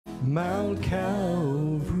Mount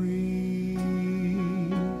Calvary.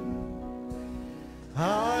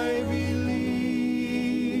 I believe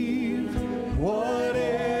whatever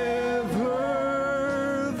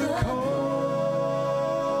the cost,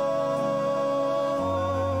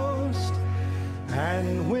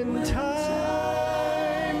 and when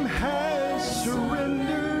time has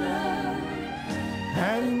surrendered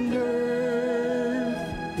and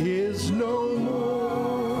earth is no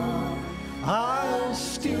more, I'll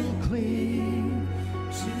still cling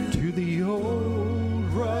to the old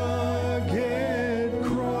rugged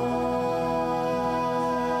cross.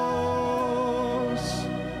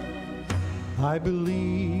 I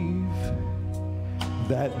believe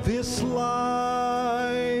that this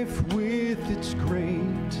life with its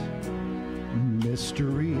great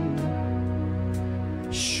mystery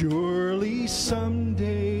surely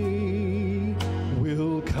someday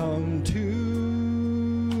will come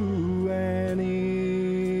to an end.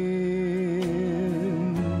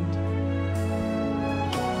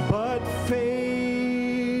 But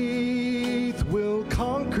faith will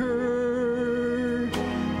conquer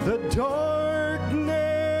the darkness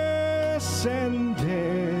and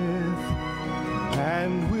death,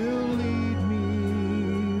 and will lead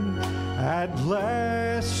me at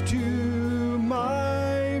last to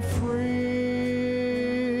my friend.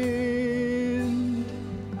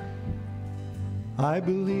 I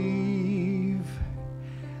believe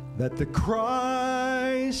that the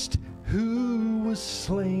Christ who was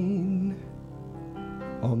slain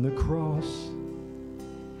on the cross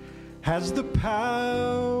has the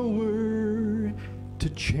power to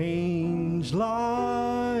change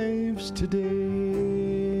lives today.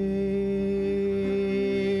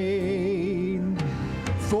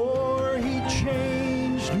 For he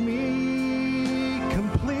changed me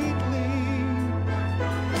completely.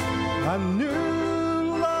 A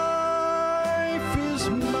new life is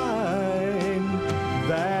mine.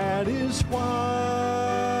 That is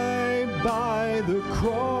why by the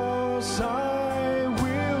cross I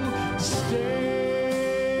will stand.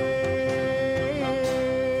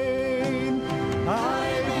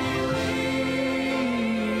 I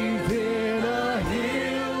believe in a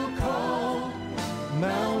hill called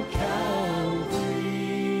Mount Calvary.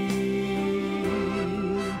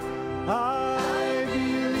 I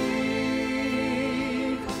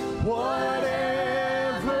believe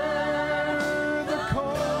whatever the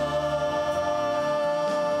cost,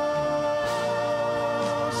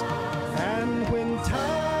 and when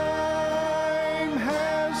time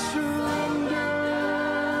has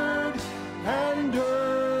surrendered and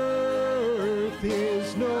earth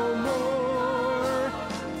is no more,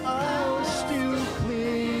 I'll still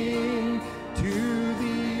cling to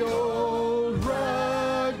the old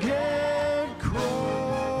rugged cross.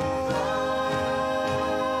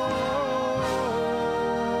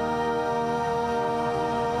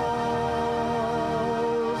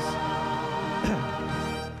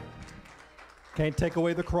 Can't take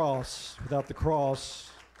away the cross. Without the cross,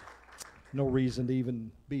 no reason to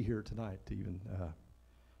even be here tonight, to even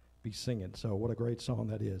be singing. So what a great song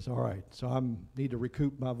that is. All right, so I need to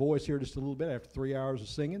recoup my voice here just a little bit after 3 hours of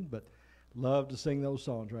singing, but love to sing those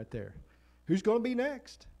songs right there. Who's going to be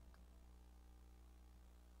next?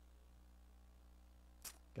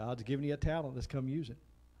 God's given you a talent. Let's come use it.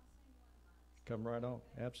 Come right on.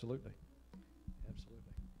 Absolutely. Absolutely.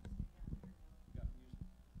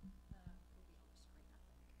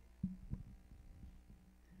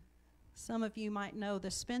 Some of you might know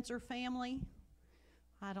the Spencer family.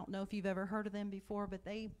 I don't know if you've ever heard of them before, but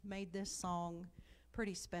they made this song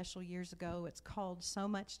pretty special years ago. It's called So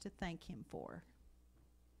Much to Thank Him For.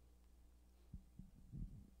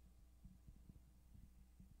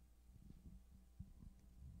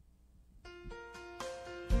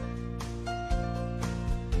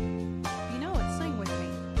 You know it, sing with me.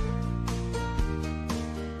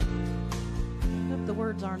 I hope the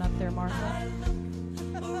words aren't up there, Martha.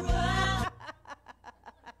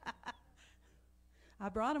 I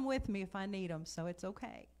brought them with me if I need them, so it's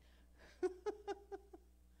okay.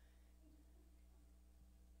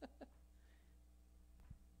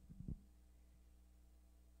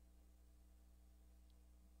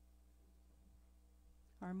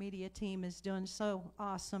 Our media team is doing so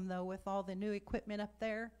awesome, though, with all the new equipment up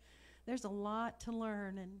there. There's a lot to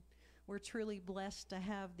learn, and we're truly blessed to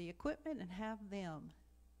have the equipment and have them.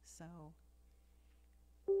 So.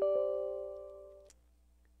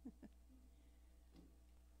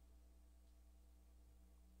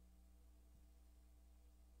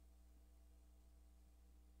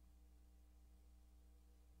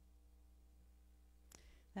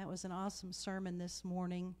 That was an awesome sermon this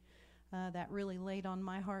morning that really laid on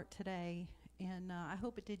my heart today. and I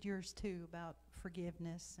hope it did yours too, about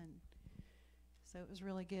forgiveness, and so it was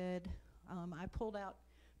really good. I pulled out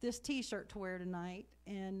this T-shirt to wear tonight,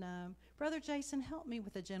 and Brother Jason, help me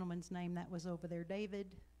with the gentleman's name that was over there, David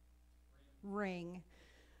Ring.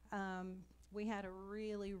 We had a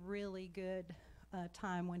really, really good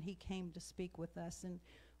time when he came to speak with us, and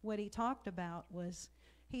what he talked about was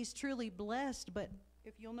he's truly blessed, but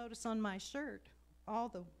if you'll notice on my shirt, all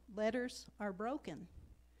the letters are broken.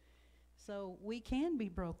 So we can be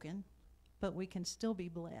broken, but we can still be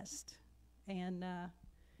blessed. And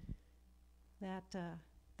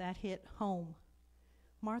that hit home.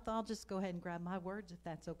 Martha, I'll just go ahead and grab my words if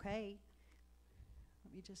that's okay.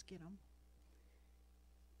 Let me just get them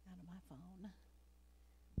out of my phone.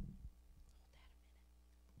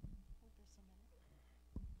 Hold this a minute.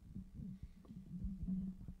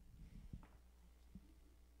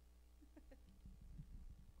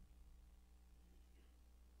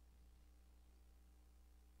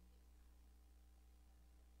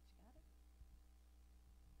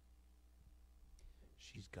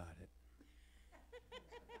 She's got it.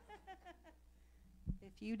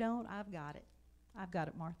 If you don't, I've got it. I've got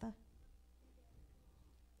it, Martha.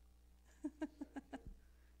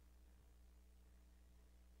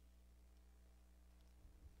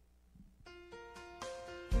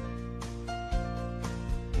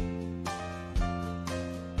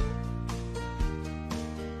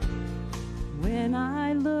 When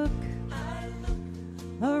I look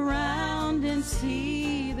around and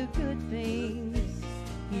see the good things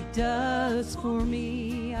He does for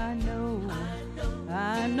me, I know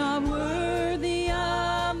I'm not worthy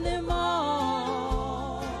of them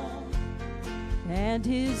all, and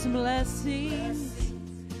His blessings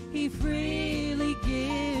He freely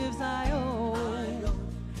gives. I owe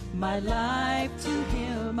my life to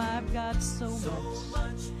Him. I've got so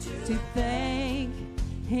much to thank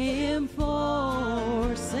Him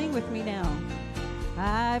for. Sing with me now.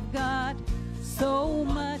 I've got so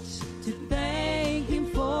much to thank Him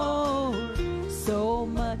for, so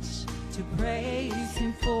much to praise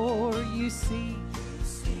Him for. You see,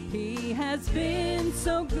 He has been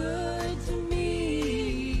so good to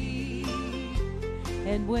me,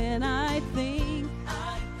 and when I think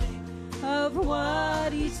of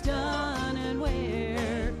what He's done and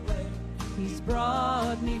where He's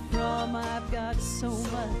brought me from, I've got so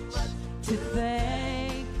much to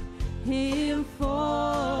thank Him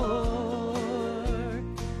for.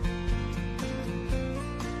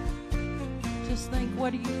 Just think,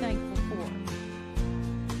 what are you thankful for?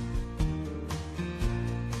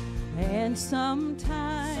 And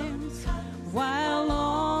sometimes while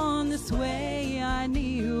on this way I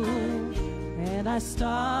kneel and I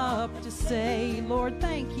stop to say, Lord,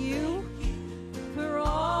 thank you for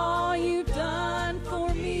all you've done for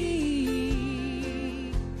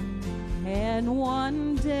me. And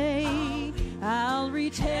one day I'll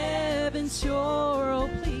reach heaven's shore. Oh,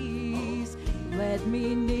 please let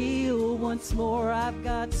me kneel once more. I've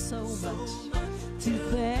got so much to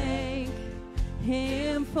thank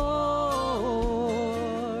Him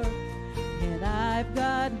for, and I've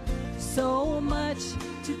got so much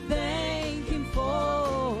to thank Him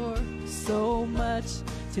for, so much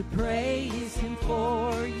to praise Him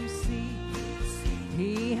for. You see,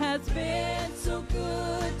 He has been so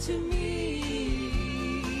good to me,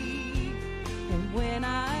 and when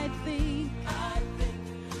I think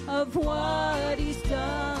of what He's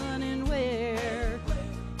done and where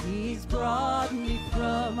He's brought me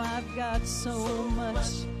from, I've got so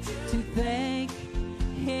much to thank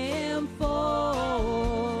Him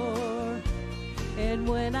for. And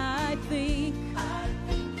when I think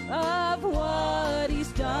of what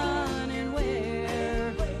He's done and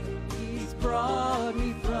where He's brought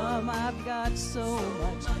me from, I've got so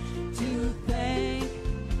much to thank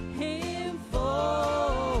Him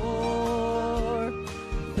for.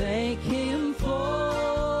 Thank Him for.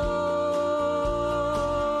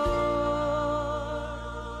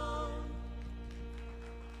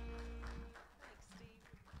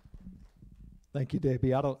 Thank you,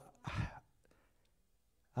 Debbie. I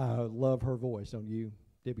love her voice, don't you?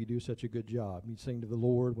 Debbie, you do such a good job. You sing to the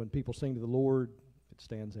Lord. When people sing to the Lord, it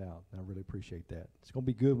stands out. I really appreciate that. It's going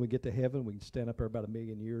to be good when we get to heaven. We can stand up there about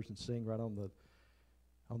 1,000,000 years and sing right on the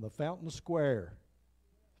Fountain Square.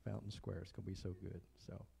 Fountain Square. It's going to be so good.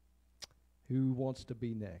 So, who wants to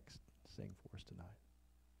be next? Sing for us tonight.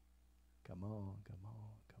 Come on, come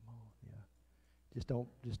on, come on. Yeah.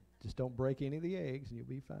 Just don't break any of the eggs, and you'll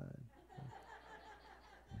be fine.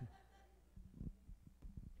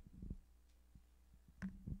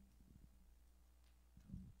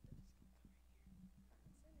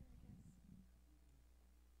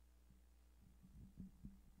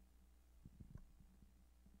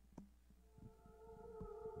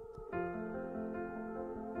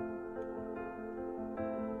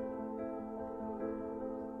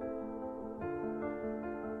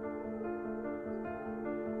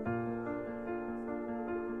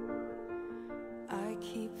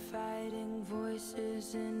 keep fighting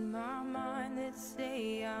voices in my mind that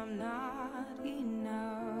say I'm not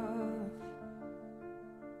enough.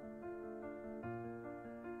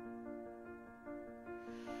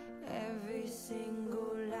 Every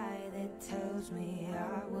single lie that tells me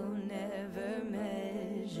I will never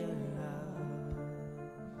measure up.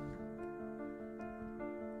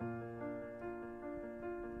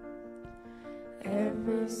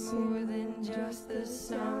 Every more than just the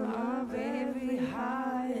sum of every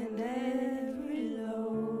high and every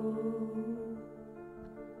low.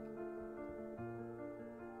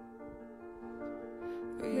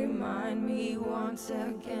 Remind me once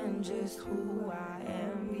again just who I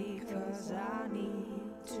am, because I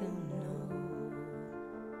need to know.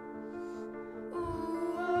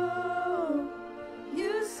 Ooh, oh,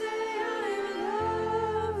 you say I'm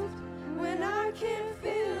loved when I can't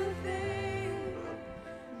feel a thing.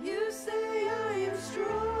 You say I am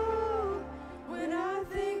strong when I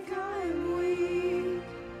think I am weak.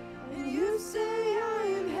 And you say I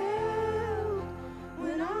am held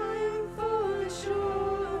when I am falling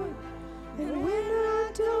short. And when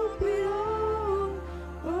I don't belong,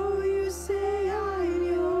 oh, you say I am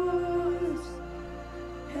yours.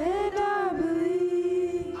 And I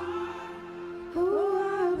believe, oh,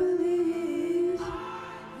 I believe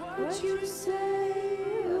what you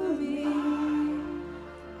say of me.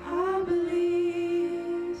 I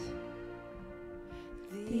believe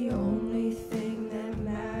the only thing that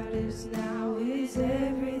matters now is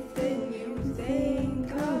everything you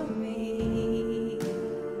think of me.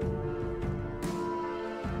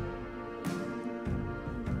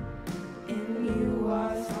 In you I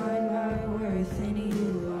find my worth, in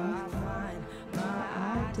you I find my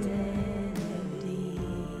identity.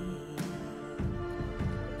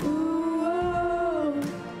 Ooh, oh,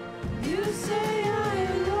 you say I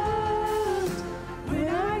am loved when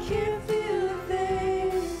I can't feel a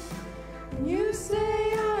thing. And you say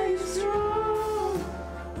I am strong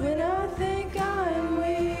when I think I am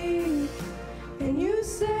weak. And you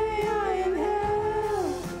say I am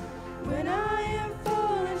held when I am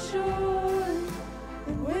falling short.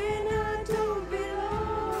 And when I don't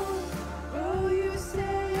belong, oh, you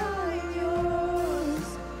say I am yours.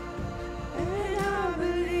 And I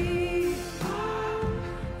believe,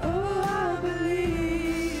 oh, I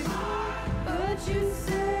believe what you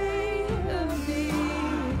say of me.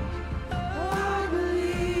 Oh, I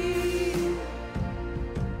believe.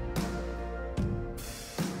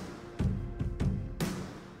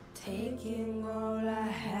 Taking all I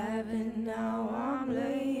have and now I'm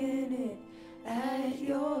laying it at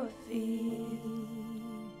your feet.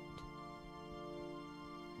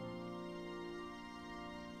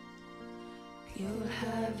 You'll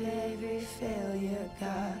have every failure,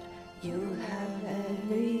 God. You'll have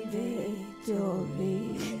every victory.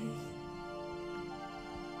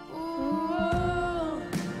 Ooh,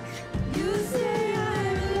 you say I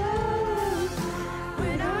am loved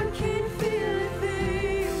when I can't feel a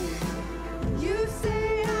thing. You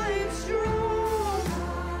say I am strong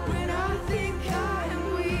when I think I am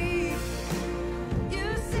weak. You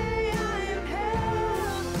say I am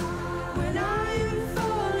held when I am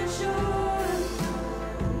falling short.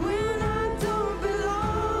 When I don't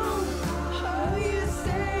belong, oh, you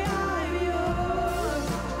say I'm yours.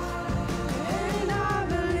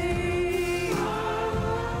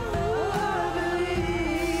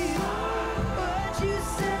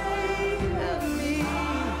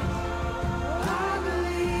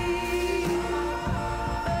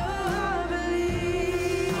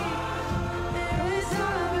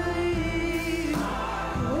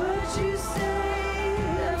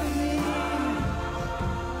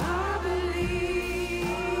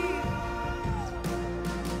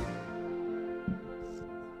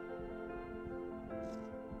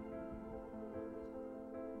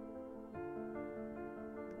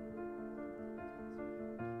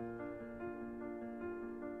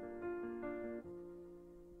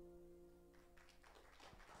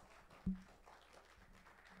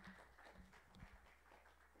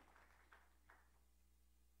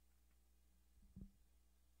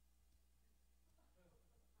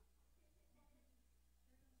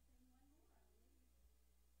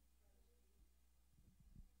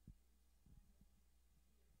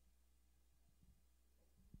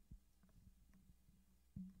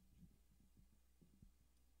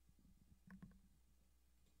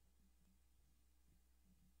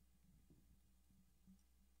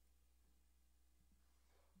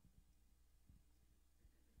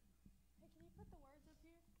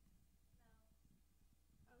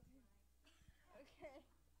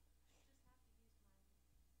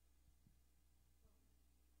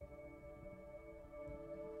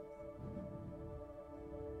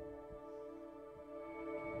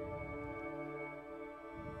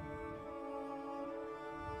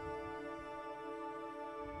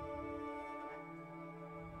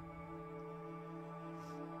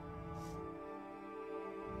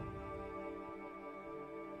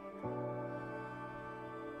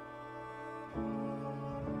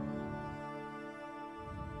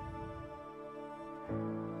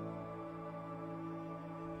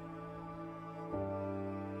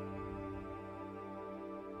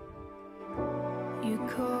 You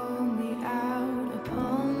call me out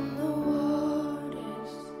upon the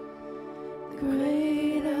waters, the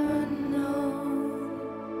great unknown,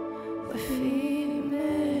 where feet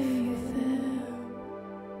may fail.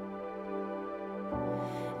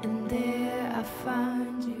 And there I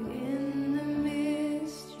find you in the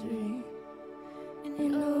mystery,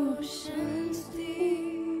 in oceans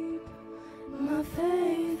deep, my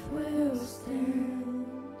faith will stand.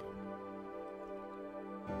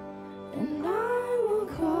 And I will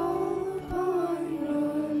call upon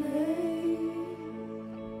your name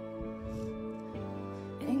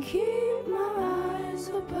and keep my eyes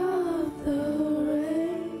above the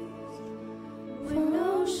waves. When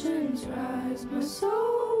oceans rise, my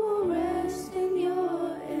soul will rest in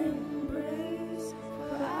your embrace.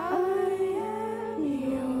 For I am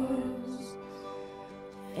yours,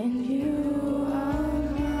 and you are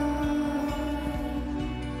mine.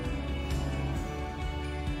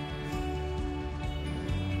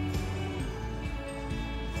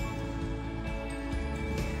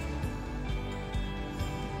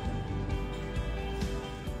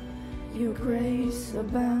 Your grace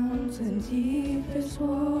abounds in deepest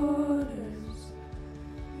waters.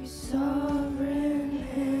 Your sovereign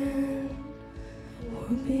hand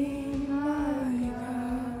will be my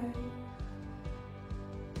guide.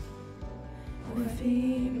 Where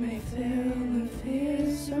feet may fail and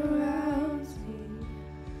fear surrounds me,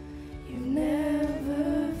 you've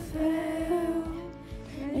never failed,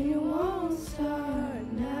 and you won't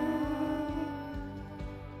start now.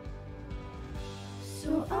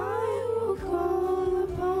 So I will call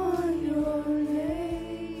upon your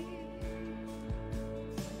name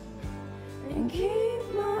and keep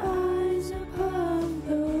my eyes above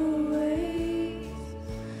the waves.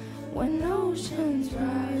 When oceans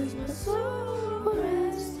rise, my soul will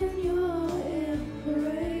rest in your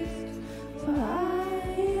embrace. For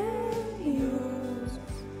I am yours,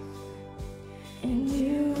 and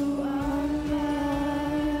you are mine.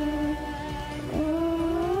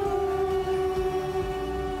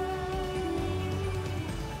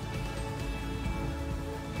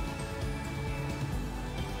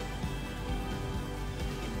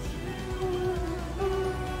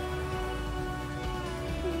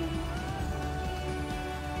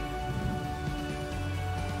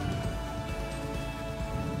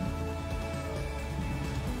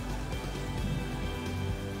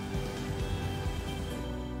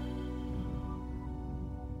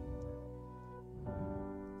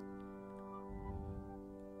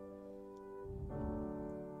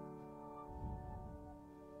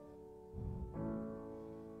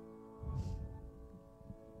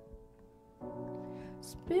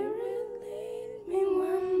 Spirit, lead me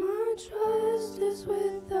when my trust is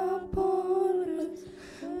without borders.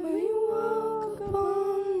 When you walk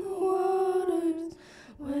upon the waters,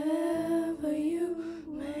 wherever you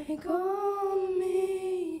may call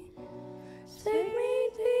me, take me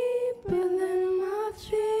deeper than my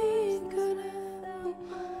feet could ever.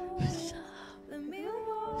 Let me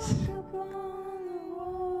walk upon the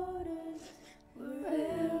waters,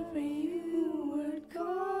 wherever you would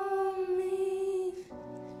call me.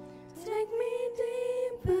 Take me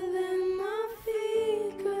deeper than my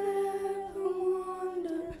feet could ever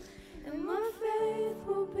wander, and my faith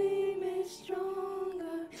will be made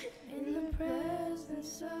stronger in the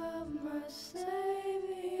presence of my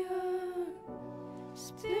Savior.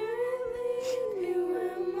 Spirit, lead me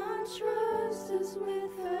where my trust is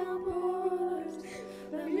without borders.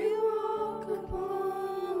 Let me walk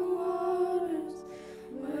upon the waters,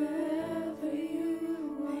 wherever you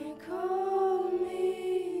may call me.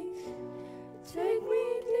 Take me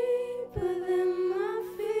deeper than my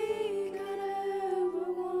feet could ever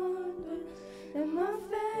wander, and my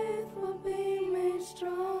faith will be made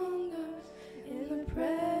stronger in the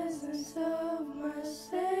presence of my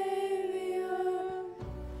Savior.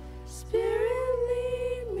 Spirit,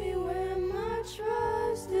 lead me where my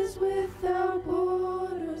trust is without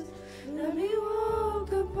borders. Let me walk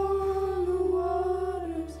upon the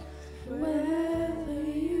waters, wherever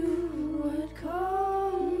you would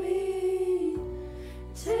call me.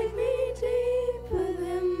 Take me deeper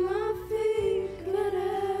than my feet could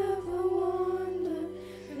ever wander,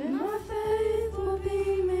 and my faith will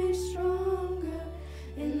be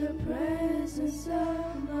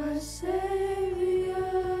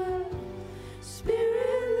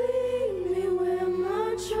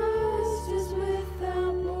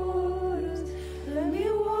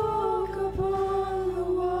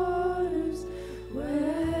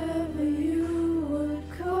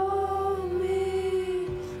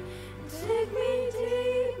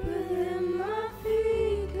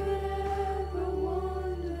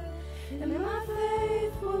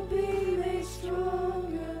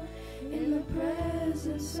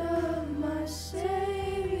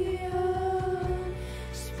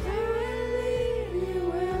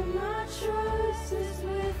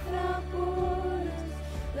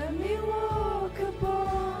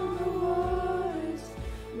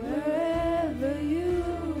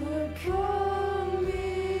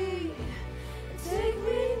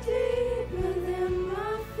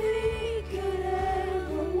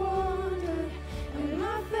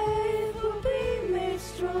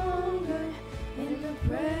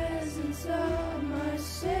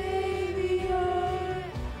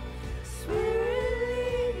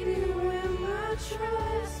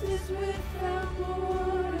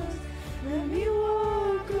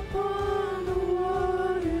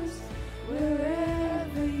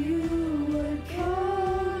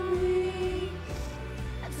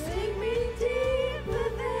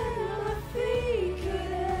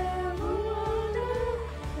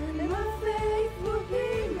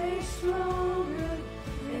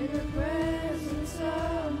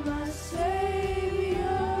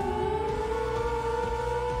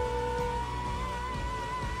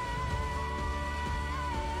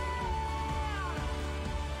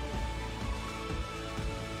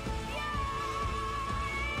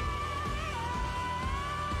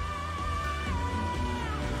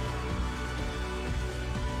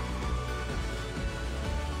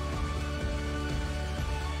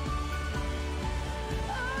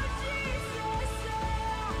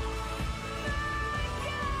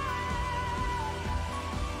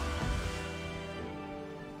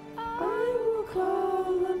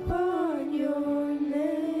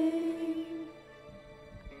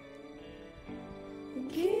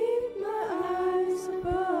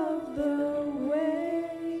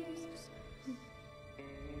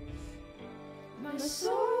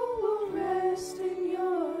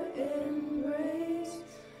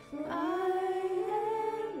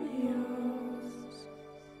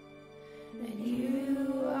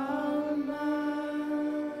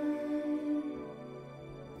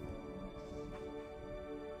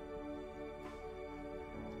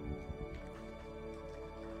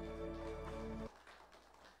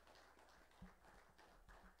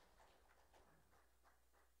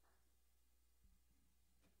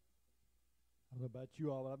about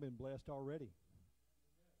you all, but I've been blessed already.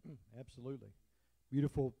 Absolutely.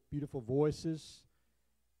 Beautiful, beautiful voices.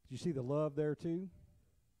 Did you see the love there too?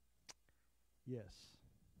 Yes.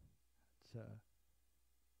 It's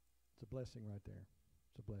a blessing right there.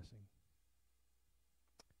 It's a blessing.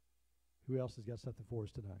 Who else has got something for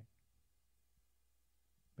us tonight?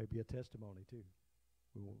 Maybe a testimony too.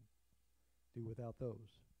 We won't do without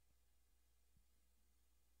those.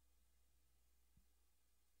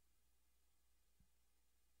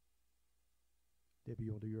 Debbie,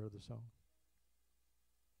 you want to do your other song?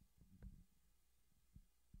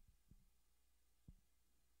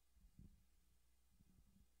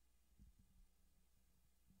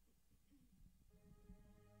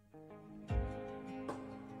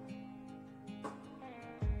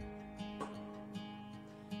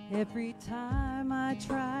 Every time I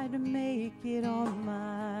try to make it on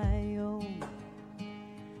my own,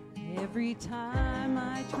 every time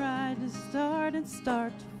I try to start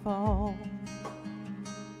to fall,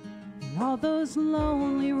 and all those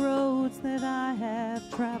lonely roads that I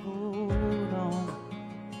have traveled on,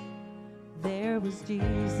 there was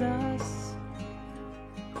Jesus.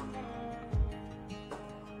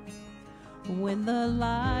 When the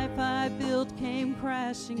life I built came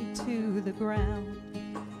crashing to the ground,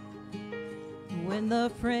 when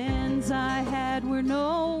the friends I had were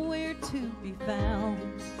nowhere to be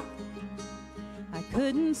found, I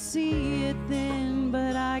couldn't see it then,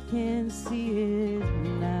 but I can see it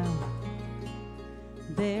now.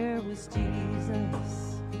 There was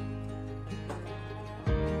Jesus.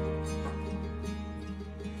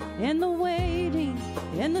 In the waiting,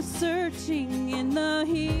 in the searching, in the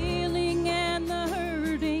healing and the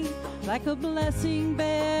hurting, like a blessing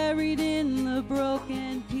buried in the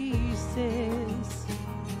broken pieces.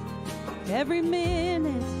 Every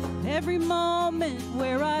minute, every moment,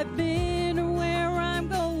 where I've been or where I'm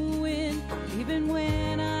going, even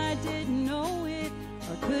when I didn't know it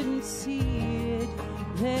or couldn't see it,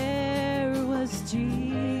 there was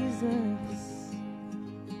Jesus.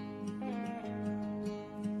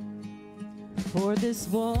 For this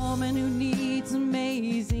woman who needs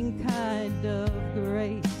amazing kind of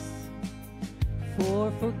grace,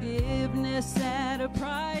 for forgiveness at a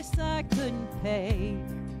price I couldn't pay.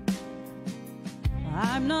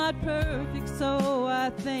 I'm not perfect, so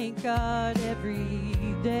I thank God every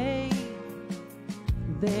day.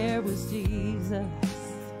 There was Jesus.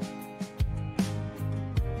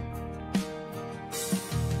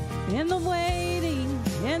 In the waiting,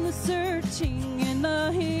 in the searching, in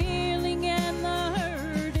the healing and the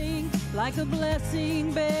hurting, like a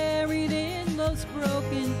blessing buried in those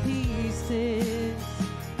broken pieces.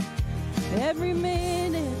 Every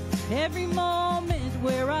minute, every moment,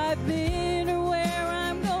 where I've been or where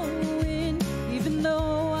I'm going, even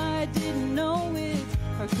though I didn't know it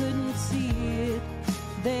or couldn't see it,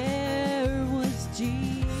 there was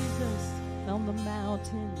Jesus. On the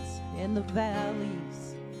mountains, in the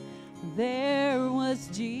valleys, there was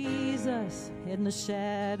Jesus. In the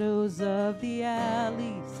shadows of the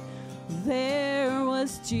alleys, there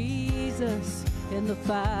was Jesus. In the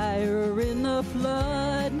fire, in the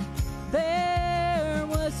flood, there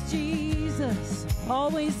was Jesus.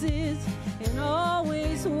 Always is and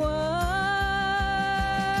always was.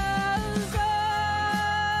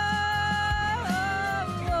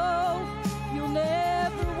 Oh, you'll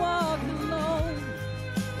never walk alone.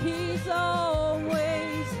 He's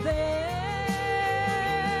always there.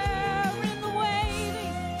 In the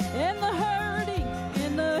waiting, in the hurting,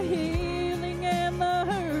 in the healing and the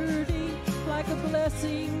hurting, like a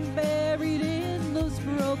blessing buried in those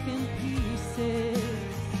broken pieces.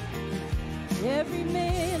 Every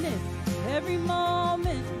minute, every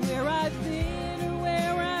moment, where I've been or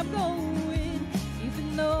where I'm going,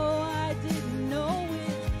 even though I didn't know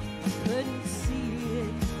it, couldn't see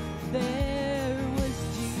it, there was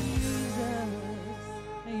Jesus.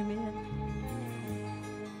 Amen.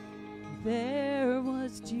 There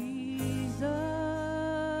was Jesus.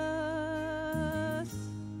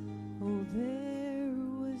 Oh, there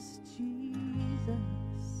was Jesus.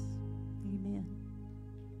 Amen.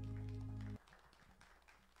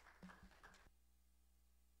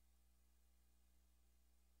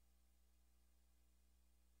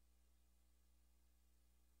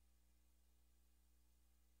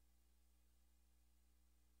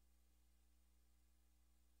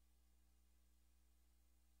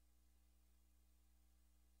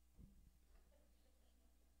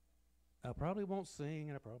 I probably won't sing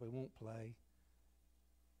and I probably won't play,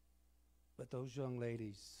 but those young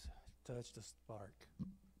ladies touched a spark.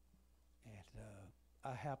 And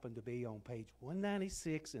I happen to be on page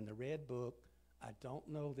 196 in the Red Book. I don't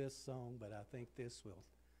know this song, but I think this will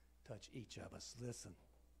touch each of us. Listen.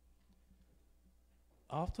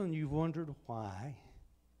 Often you've wondered why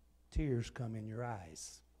tears come in your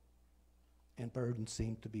eyes and burdens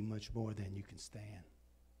seem to be much more than you can stand.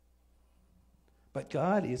 But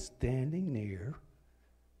God is standing near.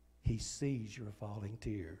 He sees your falling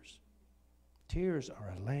tears. Tears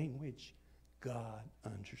are a language God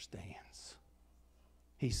understands.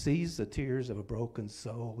 He sees the tears of a broken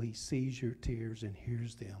soul. He sees your tears and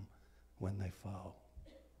hears them when they fall.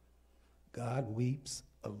 God weeps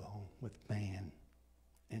along with man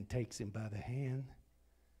and takes him by the hand.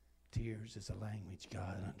 Tears is a language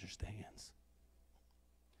God understands.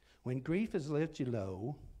 When grief has left you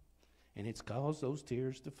low and it's caused those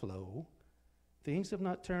tears to flow, things have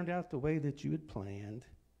not turned out the way that you had planned,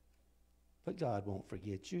 but God won't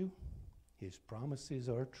forget you. His promises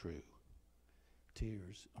are true.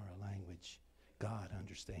 Tears are a language God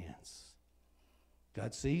understands.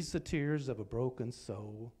 God sees the tears of a broken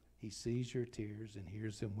soul. He sees your tears and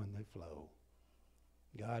hears them when they flow.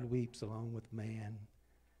 God weeps along with man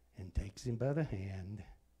and takes him by the hand.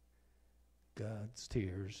 God's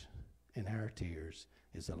tears and our tears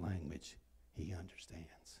is a language he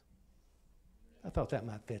understands. I thought that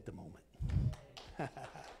might fit the moment.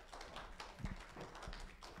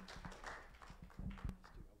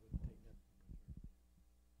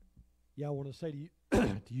 Yeah, I want to say to you,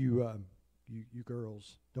 to you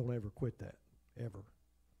girls, don't ever quit that, ever.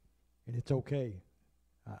 And it's okay.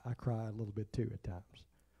 I cry a little bit too at times.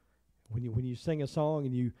 When you sing a song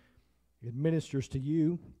and it ministers to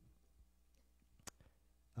you,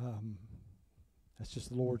 that's just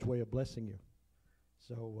the Lord's way of blessing you.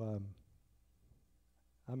 So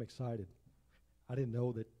I'm excited. I didn't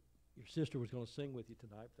know that your sister was going to sing with you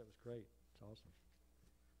tonight. But that was great. It's awesome.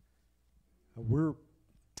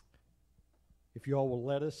 If you all will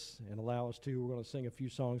let us and allow us to, we're going to sing a few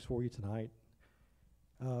songs for you tonight.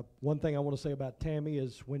 One thing I want to say about Tammy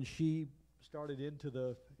is when she started and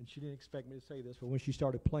she didn't expect me to say this, but when she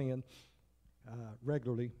started playing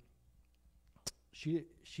regularly, she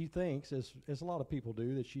thinks, as a lot of people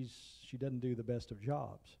do, that she doesn't do the best of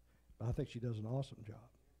jobs. But I think she does an awesome job.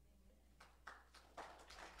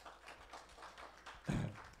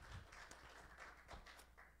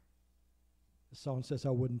 The song says, I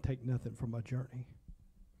wouldn't take nothing from my journey.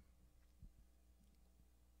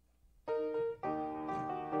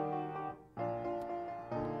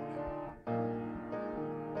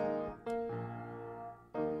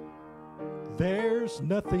 There's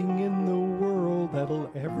nothing in the world that'll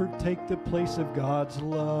ever take the place of God's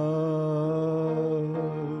love.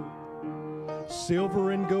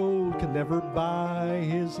 Silver and gold can never buy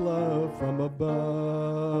his love from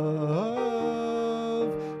above.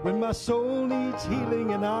 When my soul needs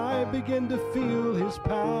healing and I begin to feel his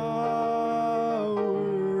power,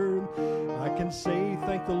 I can say,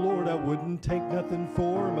 thank the Lord, I wouldn't take nothing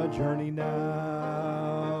for my journey now.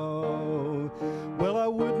 Well, I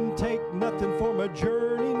wouldn't take nothing for my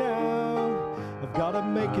journey now. I've got to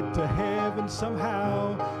make it to heaven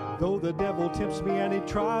somehow, though the devil tempts me and he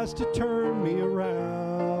tries to turn me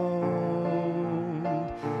around.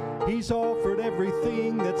 He's offered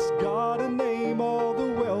everything that's got a name, all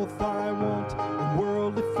the wealth I want and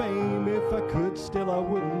worldly fame. If I could, still I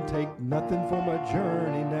wouldn't take nothing for my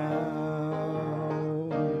journey now.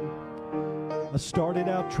 I started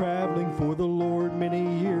out traveling for the Lord many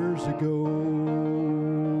years ago.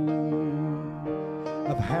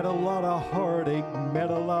 I've had a lot of heartache,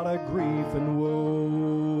 met a lot of grief and woe.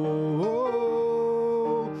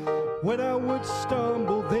 When I would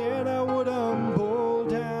stumble, then I would humble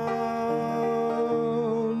down,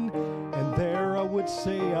 and there I would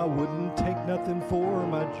say I wouldn't take nothing for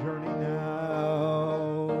my journey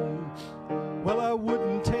now. Well, I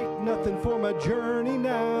wouldn't take nothing for my journey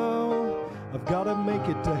now. I've got to make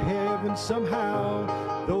it to heaven somehow,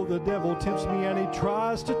 though the devil tempts me and he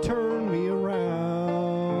tries to turn me around.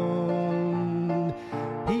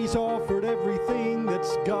 He's offered everything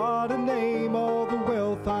that's got a name, all the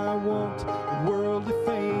wealth I want and worldly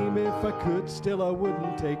fame. If I could, still I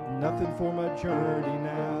wouldn't take nothing for my journey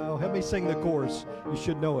now. Help me sing the chorus. You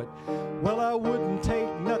should know it. Well, I wouldn't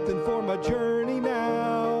take nothing for my journey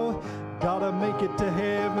now. Gotta make it to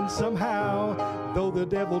heaven somehow, though the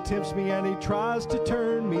devil tempts me and he tries to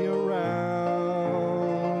turn me around.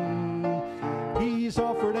 He's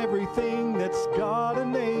offered everything that's got a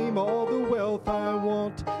name, all the wealth I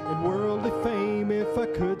want and worldly fame. If I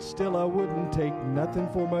could, still I wouldn't take nothing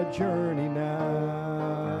for my journey now.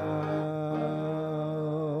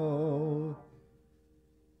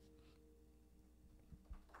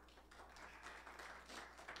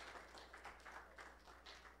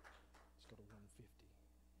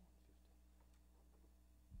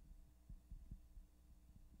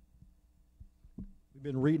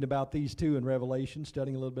 We've been reading about these two in Revelation,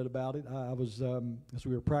 studying a little bit about it. I was, as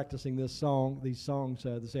we were practicing these songs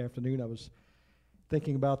this afternoon, I was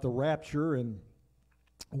thinking about the rapture, and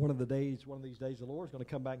one of these days, the Lord's going to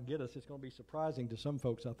come back and get us. It's going to be surprising to some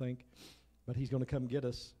folks, I think, but He's going to come get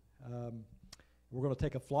us. We're going to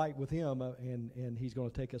take a flight with Him, and He's going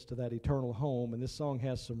to take us to that eternal home. And this song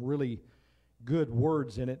has some really good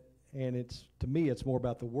words in it, and to me, it's more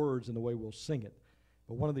about the words and the way we'll sing it.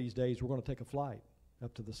 But one of these days, we're going to take a flight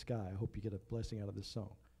up to the sky. I hope you get a blessing out of this song.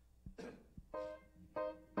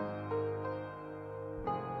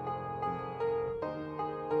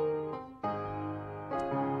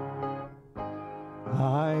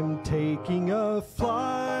 I'm taking a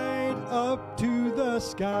flight up to the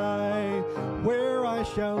sky, where I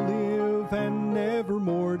shall live and never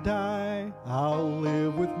more die. I'll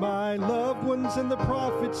live with my loved ones and the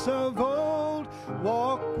prophets of old,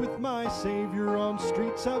 walk with my Savior on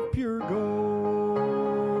streets of pure gold.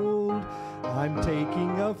 I'm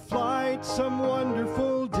taking a flight some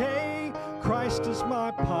wonderful day, Christ is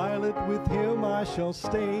my pilot, with Him I shall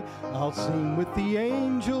stay. I'll sing with the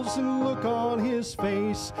angels and look on His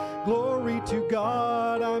face. Glory to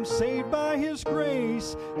God, I'm saved by His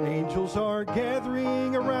grace. Angels are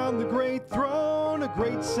gathering around the great throne. A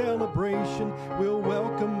great celebration will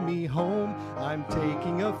welcome me home. I'm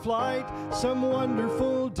taking a flight some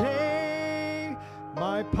wonderful day.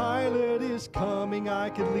 My pilot is coming, I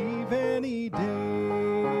could leave any day.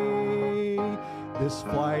 This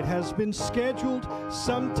flight has been scheduled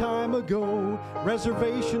some time ago.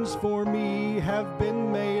 Reservations for me have been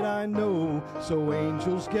made, I know. So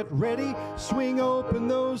angels, get ready, swing open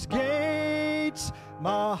those gates.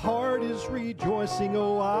 My heart is rejoicing,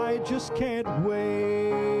 oh, I just can't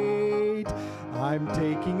wait. I'm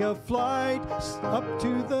taking a flight up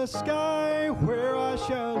to the sky, where I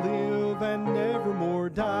shall live and never more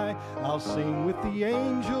die. I'll sing with the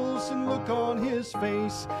angels and look on His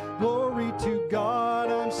face. Glory to God,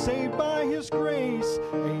 I'm saved by His grace.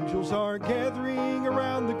 Angels are gathering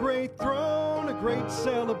around the great throne. A great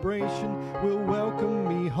celebration will welcome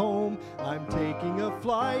me home. I'm taking a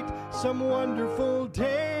flight some wonderful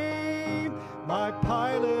day. My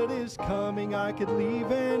pilot is coming, I could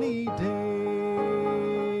leave any day.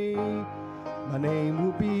 My name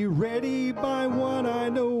will be ready by one I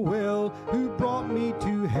know well, who brought me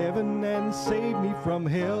to heaven and saved me from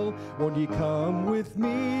hell. Won't you come with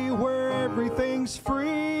me where everything's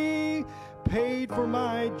free? Paid for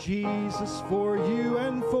my Jesus, for you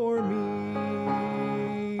and for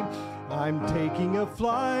me. I'm taking a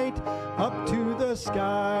flight up to the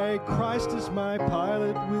sky. Christ is my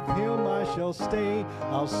pilot, with Him I shall stay.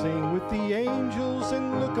 I'll sing with the angels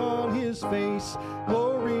and look on His face.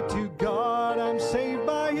 Glory to God, I'm saved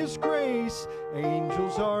by His grace.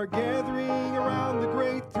 Angels are gathering around the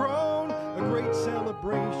great throne. A great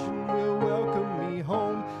celebration will welcome me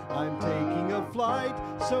home. I'm taking a flight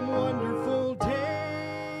some wonderful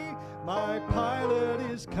day. My pilot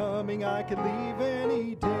is coming, I could leave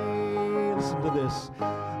any day. Listen to this.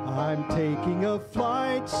 I'm taking a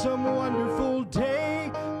flight some wonderful day.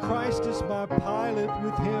 Christ is my pilot,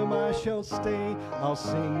 with Him I shall stay. I'll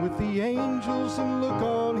sing with the angels and look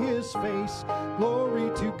on His face. Glory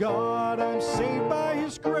to God, I'm saved by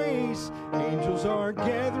His grace. Angels are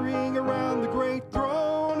gathering around the great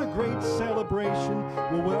throne. A great celebration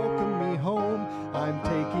will welcome me home. I'm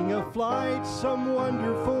taking a flight some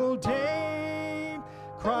wonderful day.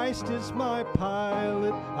 Christ is my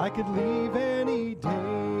pilot, I could leave any day.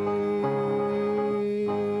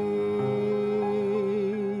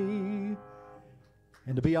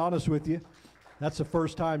 And to be honest with you, that's the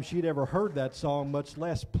first time she'd ever heard that song, much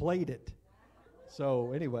less played it.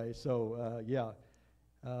 So anyway, yeah.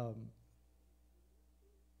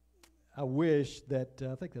 I wish that,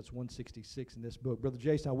 I think that's 166 in this book. Brother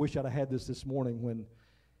Jason, I wish I'd have had this morning when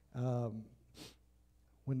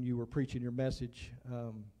you were preaching your message. I don't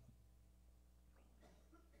know,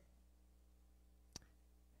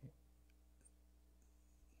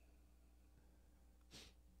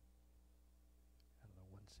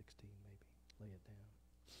 116 maybe. Lay it down.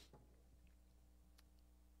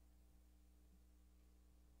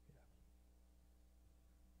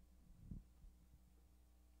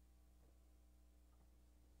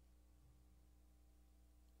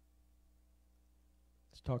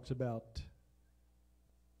 This talks about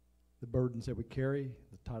the burdens that we carry.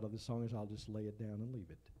 The title of the song is I'll Just Lay It Down and Leave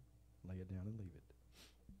It. Lay it down and leave it.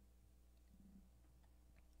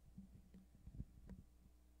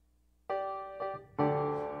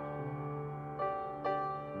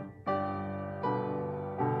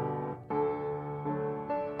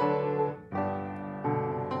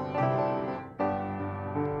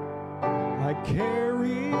 I carry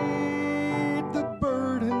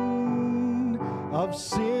of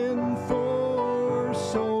sin for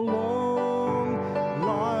so long.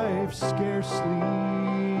 Life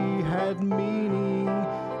scarcely had meaning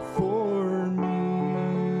for me.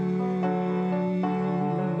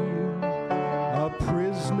 A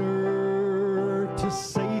prisoner to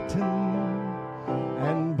Satan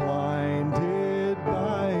and blinded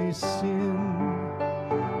by sin,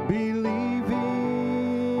 believing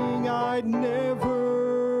I'd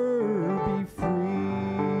never be free.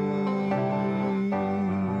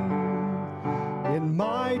 In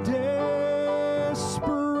my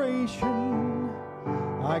desperation,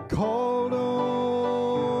 I called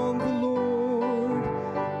on the Lord.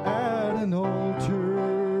 At an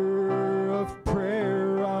altar of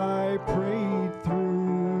prayer I prayed through.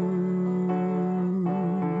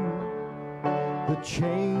 The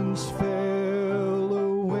chains fell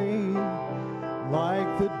away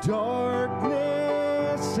like the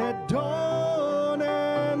darkness at dawn,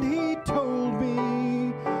 and he told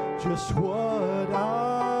me just what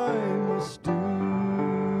I must do.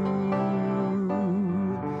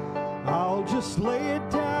 I'll just lay it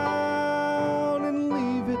down and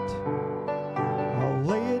leave it. I'll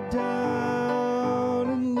lay it down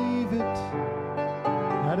and leave it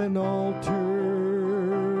at an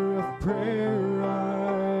altar of prayer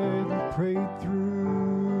I prayed through.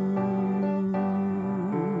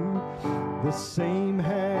 The same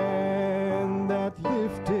hand that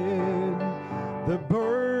lifted the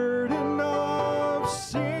burden of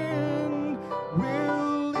sin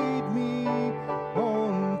will lead me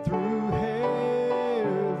on through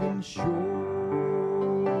heaven's shore.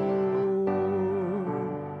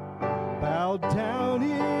 Bowed down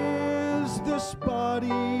is this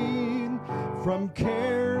body from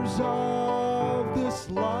cares of this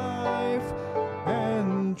life,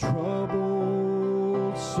 and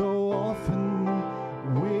troubled so often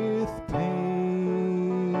with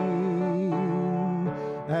pain,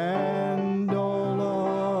 and all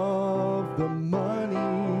of the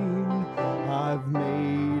money I've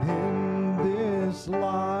made in this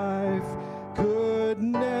life could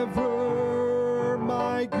never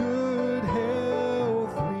my good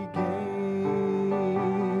health regain.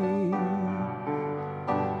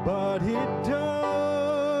 But it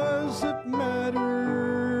doesn't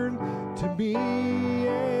matter to me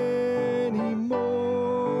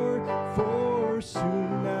anymore, for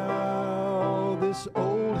soon now this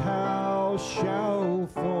old house shall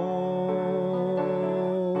fall.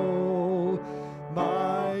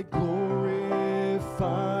 My glorified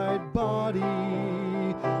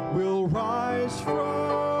body will rise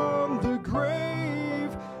from the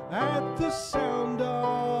grave at the sound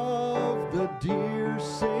of the dear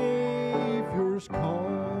Savior's call.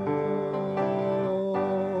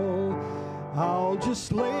 I'll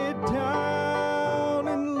just lay it down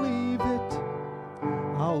and leave it.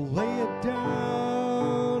 I'll lay it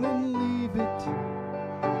down and leave it.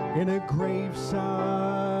 In a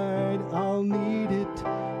graveside, I'll need it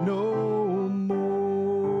no more.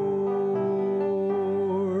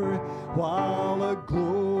 While a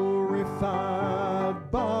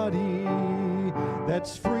glorified body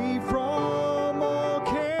that's free from all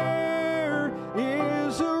care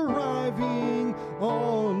is arriving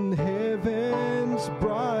on heaven's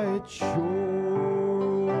bright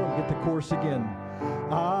shore. Get the chorus again.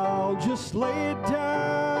 I'll just lay it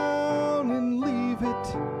down and leave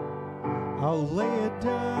it. I'll lay it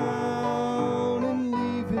down and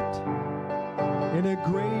leave it. In a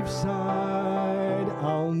graveside,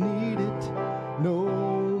 I'll need it no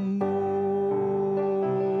more.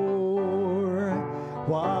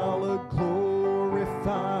 While a glorified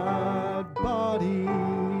body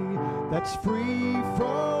that's free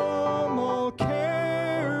from all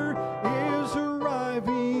care is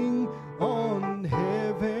arriving on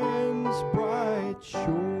heaven's bright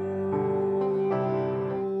shore.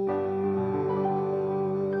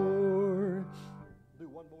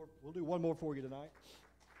 We'll do one more for you tonight.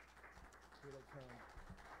 Here they come.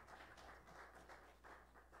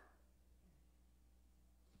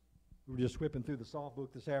 We were just whipping through the song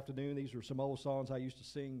book this afternoon. These are some old songs I used to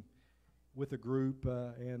sing with a group,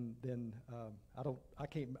 and then I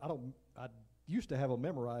used to have them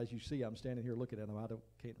memorized. You see, I'm standing here looking at them.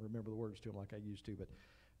 Can't remember the words to them like I used to. But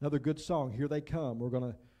another good song. Here they come. We're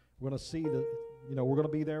gonna see we're gonna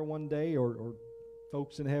be there one day, or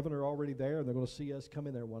folks in heaven are already there, and they're gonna see us come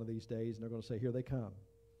in there one of these days, and they're gonna say, "Here they come.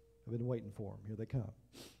 I've been waiting for them. Here they come."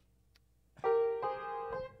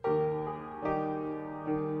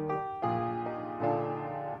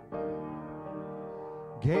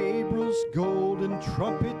 Gabriel's golden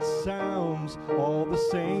trumpet sounds, all the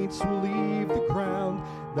saints will leave the ground.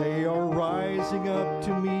 They are rising up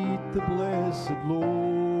to meet the blessed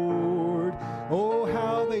Lord. Oh,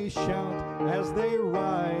 they shout as they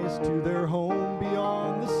rise to their home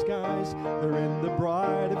beyond the skies. They're in the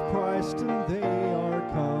bride of Christ and they are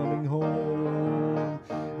coming home.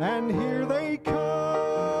 And here they come,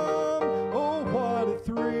 oh what a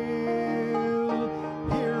thrill.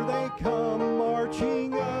 Here they come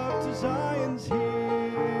marching up to Zion's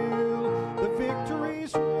hill. The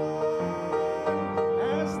victory's won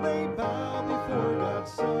as they bow before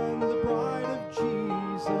God's Son. The bride of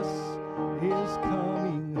Jesus is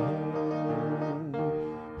coming home.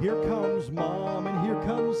 Here comes Mom and here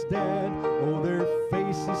comes Dad. Oh, their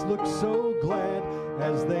faces look so glad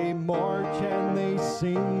as they march and they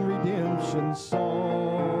sing redemption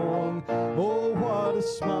song. Oh, what a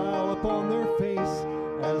smile upon their face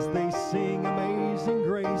as they sing Amazing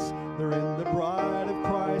Grace. They're in the bride of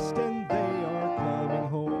Christ and they are coming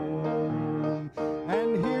home.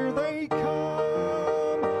 And here they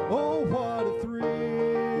come, oh what a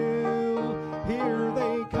thrill. Here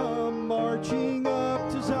they come marching up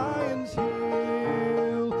to Zion's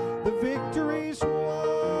hill. The victory's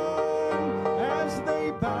won as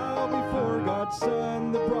they bow before God's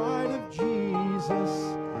Son. The bride of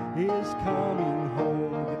Jesus is coming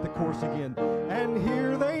home. Get the chorus again. And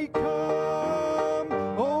here they come,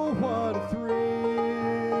 oh what a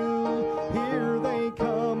thrill. Here they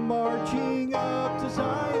come marching up to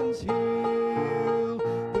Zion's hill.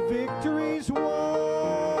 The victory's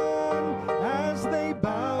won as they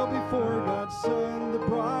bow before God's Son. The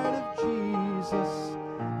bride of Jesus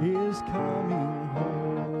is coming home.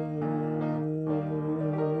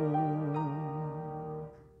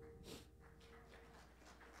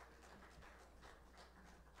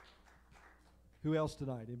 Who else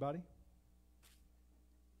tonight? Anybody?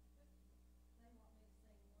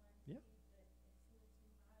 Yeah.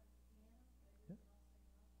 Yeah.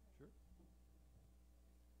 Sure.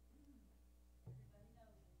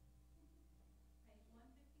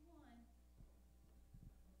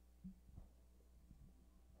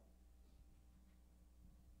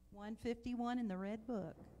 Page 151 in the Red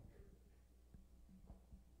Book.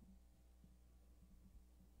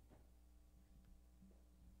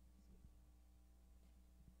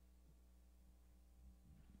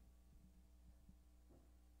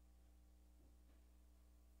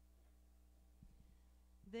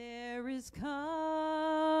 There is coming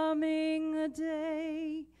a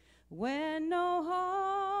day when no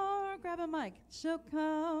heart, grab a mic, shall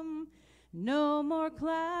come. No more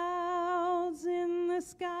clouds in the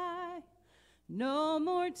sky, no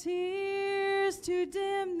more tears to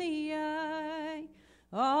dim the eye.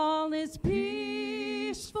 All is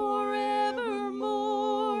peace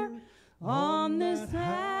forevermore on this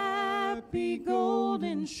happy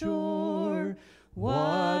golden shore.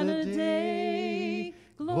 What a day,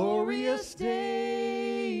 glorious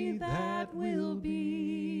day that will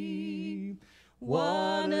be.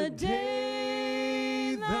 What a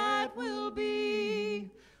day that will be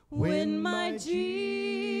when my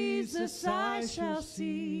Jesus I shall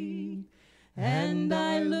see. And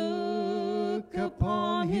I look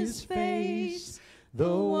upon his face,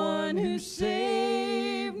 the one who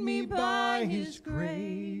saved me by his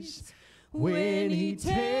grace. When he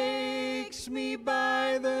takes me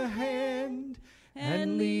by the hand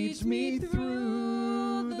and leads me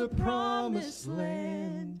through the promised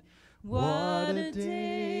land. What a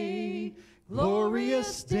day,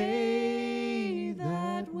 glorious day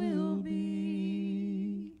that will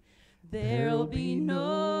be. There'll be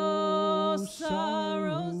no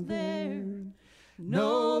sorrows there,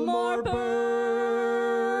 no more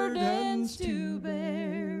burdens to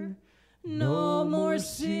bear, no more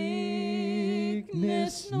sickness,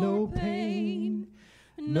 no pain,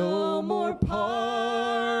 no more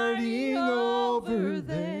partying over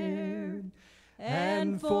there.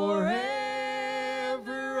 And forever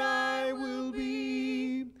I will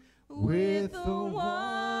be with the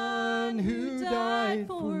one who died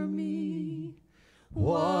for me.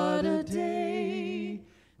 What a day,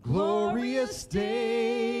 glorious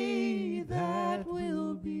day that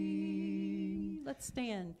will be. Let's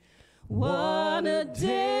stand. What a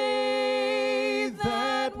day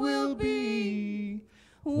that will be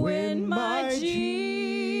when my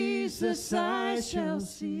Jesus I shall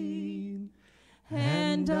see.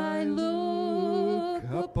 And I look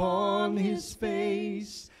upon his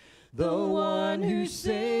face, the one who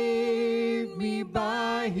saved me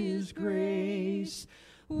by his grace.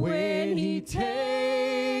 When he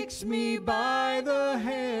takes me by the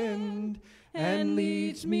hand and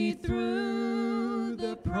leads me through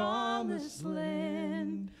the promised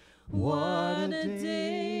land. What a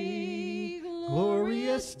day,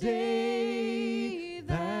 glorious day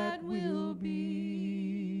that will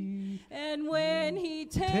be. And when he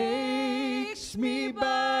takes takes me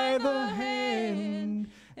by the hand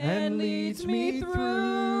and leads me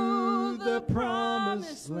through the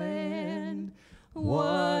promised land.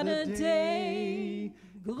 What a day,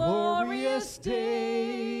 glorious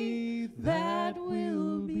day that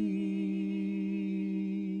will be.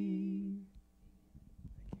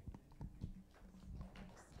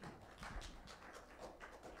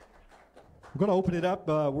 We're going to open it up.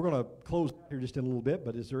 We're going to close here just in a little bit,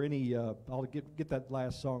 but is there any, I'll get that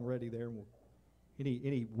last song ready there. And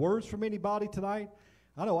any words from anybody tonight?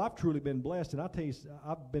 I know I've truly been blessed, and I'll tell you,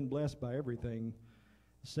 I've been blessed by everything.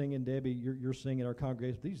 Singing, Debbie, you're singing our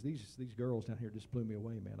congregation. These girls down here just blew me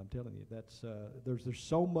away, man. I'm telling you, that's there's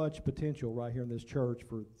so much potential right here in this church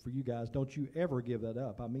for you guys. Don't you ever give that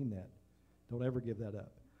up. I mean that. Don't ever give that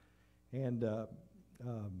up. And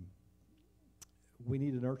we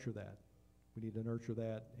need to nurture that. We need to nurture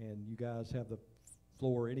that, and you guys have the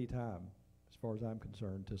floor anytime, as far as I'm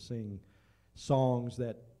concerned, to sing songs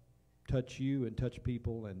that touch you and touch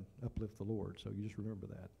people and uplift the Lord. So you just remember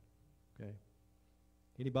that, okay?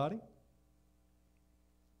 Anybody?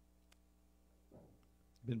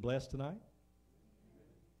 Been blessed tonight?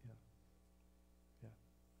 Yeah. Yeah.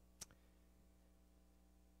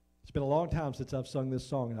 It's been a long time since I've sung this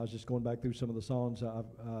song, and I was just going back through some of the songs. I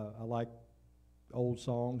like old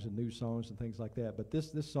songs and new songs and things like that, but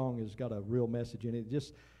this song has got a real message in it.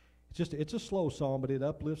 It's a slow song, but it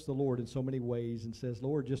uplifts the Lord in so many ways and says,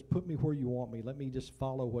 Lord, just put me where you want me. Let me just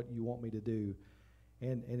follow what you want me to do.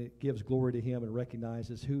 And it gives glory to him and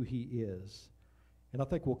recognizes who he is. And I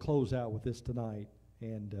think we'll close out with this tonight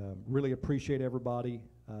and really appreciate everybody.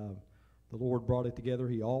 The Lord brought it together.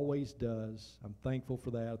 He always does. I'm thankful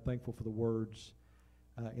for that. I'm thankful for the words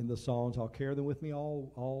in the songs. I'll carry them with me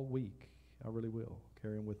all week. I really will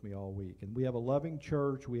carry them with me all week. And we have a loving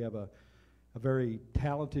church. We have a very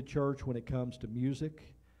talented church when it comes to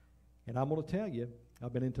music. And I'm going to tell you,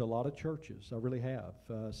 I've been into a lot of churches. I really have,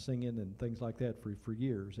 singing and things like that for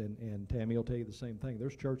years. And Tammy will tell you the same thing.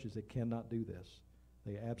 There's churches that cannot do this.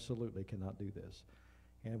 They absolutely cannot do this.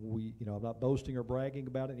 And we, I'm not boasting or bragging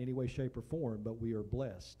about it in any way, shape, or form, but we are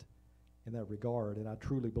blessed in that regard. And I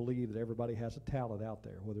truly believe that everybody has a talent out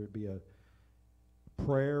there, whether it be a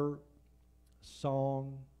prayer,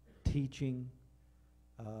 song, teaching,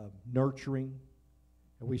 nurturing.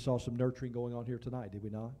 And we saw some nurturing going on here tonight, did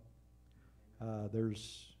we not?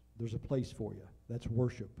 There's a place for you. That's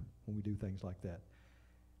worship when we do things like that.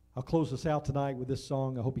 I'll close this out tonight with this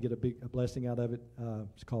song. I hope you get a blessing out of it.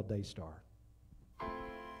 It's called Daystar.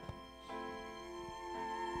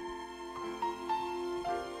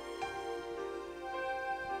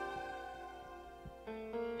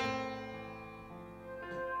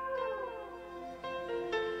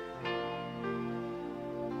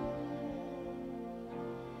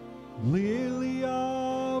 Lily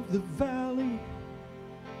of the valley,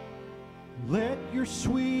 let your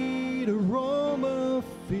sweet aroma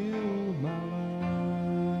fill my life.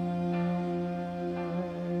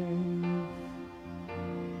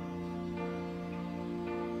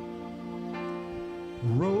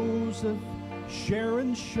 Rose of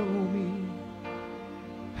Sharon, show me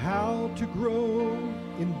how to grow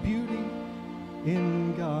in beauty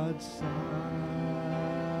in God's sight.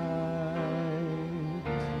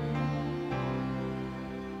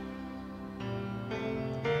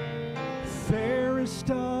 Fairest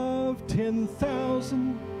of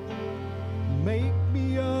 10,000, make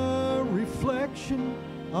me a reflection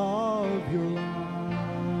of your light.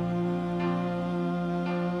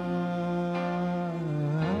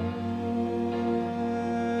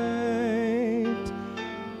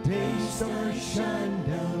 Daystar, shine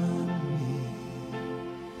down on me.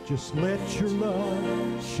 Just let your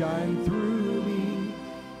love shine through me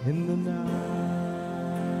in the night.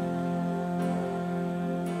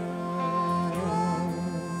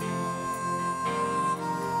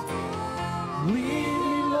 Lead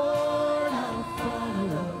me, Lord, I'll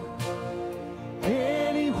follow.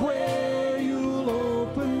 Anywhere you'll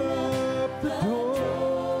open up the door.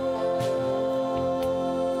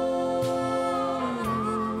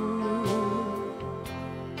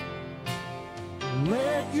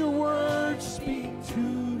 Let your word speak to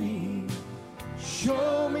me.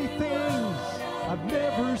 Show me things I've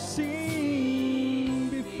never seen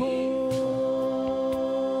before.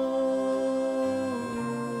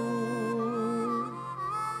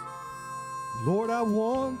 Lord, I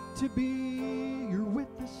want to be your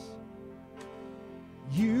witness.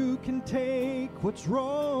 You can take what's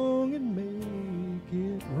wrong and make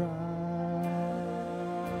it right.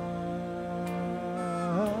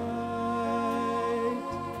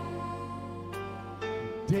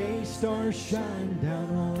 Daystar, shine down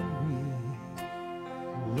on me.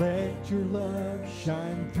 Let your love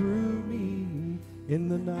shine through me in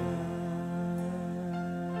the night.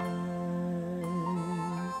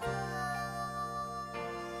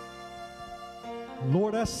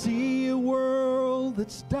 Lord, I see a world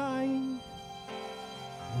that's dying,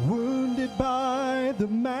 wounded by the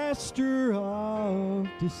master of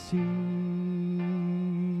deceit,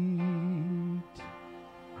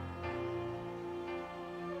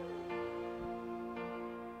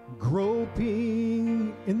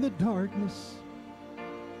 groping in the darkness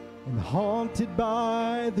and haunted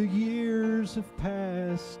by the years of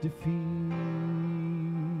past defeat.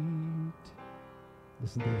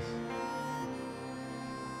 Listen to this.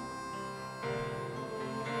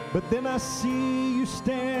 But then I see you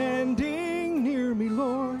standing near me,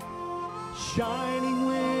 Lord, shining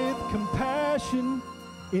with compassion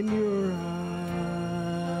in your eyes.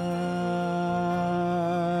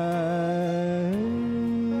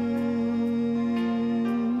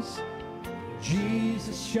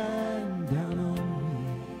 Jesus, shine down on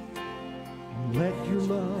me, and let your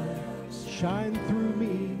love shine through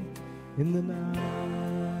me in the night.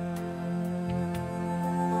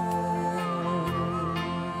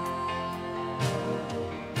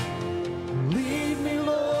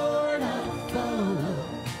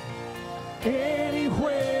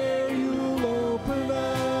 Anywhere you'll open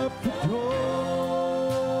up the door.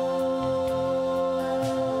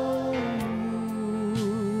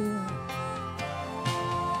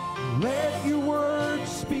 Let your word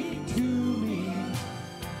speak to me.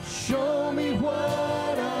 Show me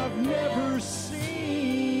what I've never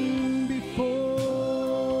seen before.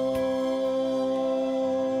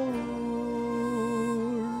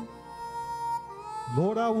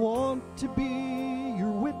 Lord, I want to be your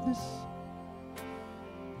witness.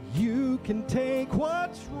 You can take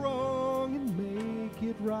what's wrong and make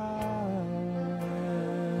it right.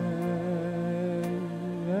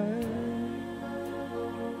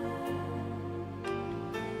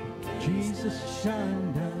 Jesus,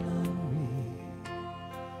 shine down on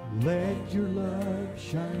me. Let your love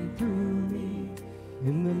shine through me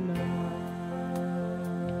in the night.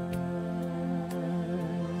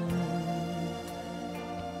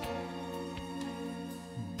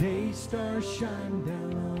 Day stars shine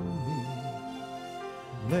down on me.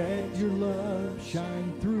 Let your love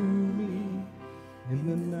shine through me in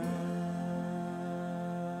the night.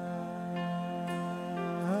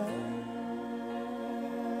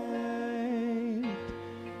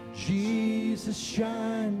 Jesus,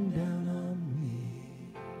 shine down on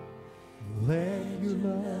me. Let your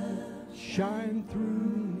love shine through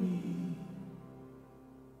me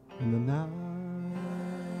in the night.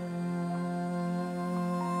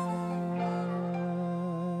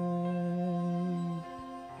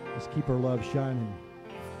 Keep our love shining.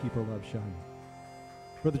 Keep our love shining.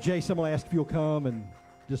 Brother Jason, I'm going to ask if you'll come and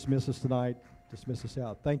dismiss us tonight. Dismiss us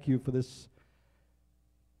out. Thank you for this.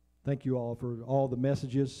 Thank you all for all the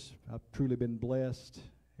messages. I've truly been blessed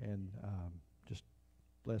and just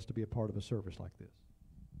blessed to be a part of a service like this.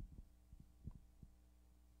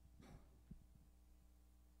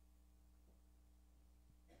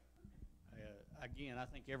 Again, I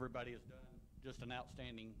think everybody has done just an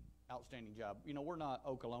outstanding job. You know, we're not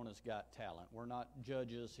Oklahona's Got Talent. We're not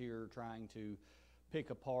judges here trying to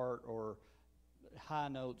pick apart or high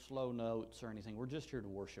notes, low notes, or anything. We're just here to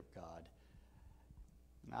worship God.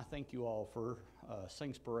 And I thank you all for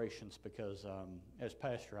Singspirations because as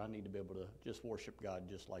pastor, I need to be able to just worship God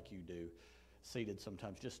just like you do, seated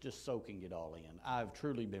sometimes, just soaking it all in. I've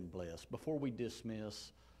truly been blessed. Before we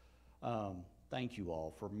dismiss, thank you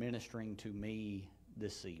all for ministering to me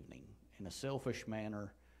this evening in a selfish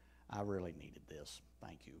manner. I really needed this.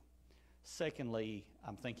 Thank you. Secondly,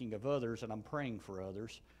 I'm thinking of others and I'm praying for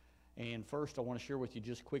others. And first, I want to share with you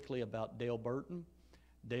just quickly about Dale Burton.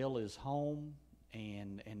 Dale is home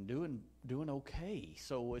and doing okay.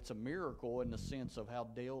 So it's a miracle in the sense of how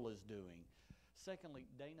Dale is doing. Secondly,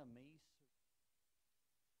 Dana Meese.